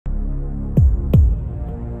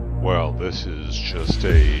Well, this is just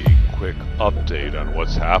a quick update on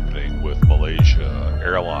what's happening with Malaysia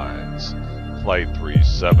Airlines Flight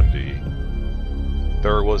 370.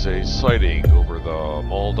 There was a sighting over the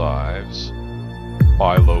Maldives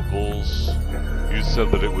by locals who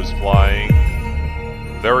said that it was flying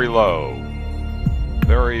very low,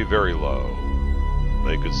 very, very low.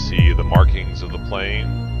 They could see the markings of the plane,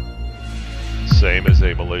 same as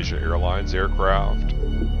a Malaysia Airlines aircraft.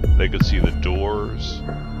 They could see the doors.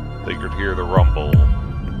 They could hear the rumble.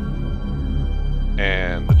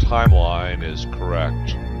 And the timeline is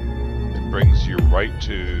correct. It brings you right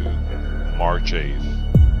to March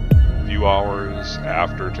 8th, a few hours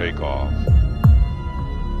after takeoff.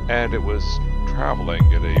 And it was traveling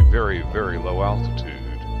at a very, very low altitude.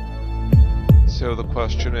 So the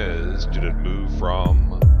question is, did it move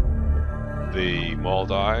from the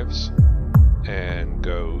Maldives and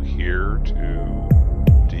go here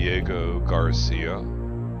to Diego Garcia?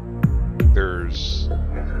 There's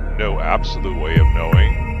no absolute way of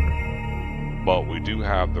knowing, but we do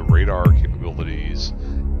have the radar capabilities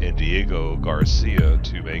in Diego Garcia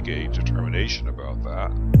to make a determination about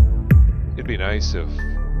that. It'd be nice if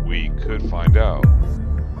we could find out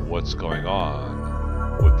what's going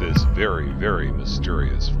on with this very, very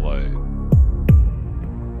mysterious flight.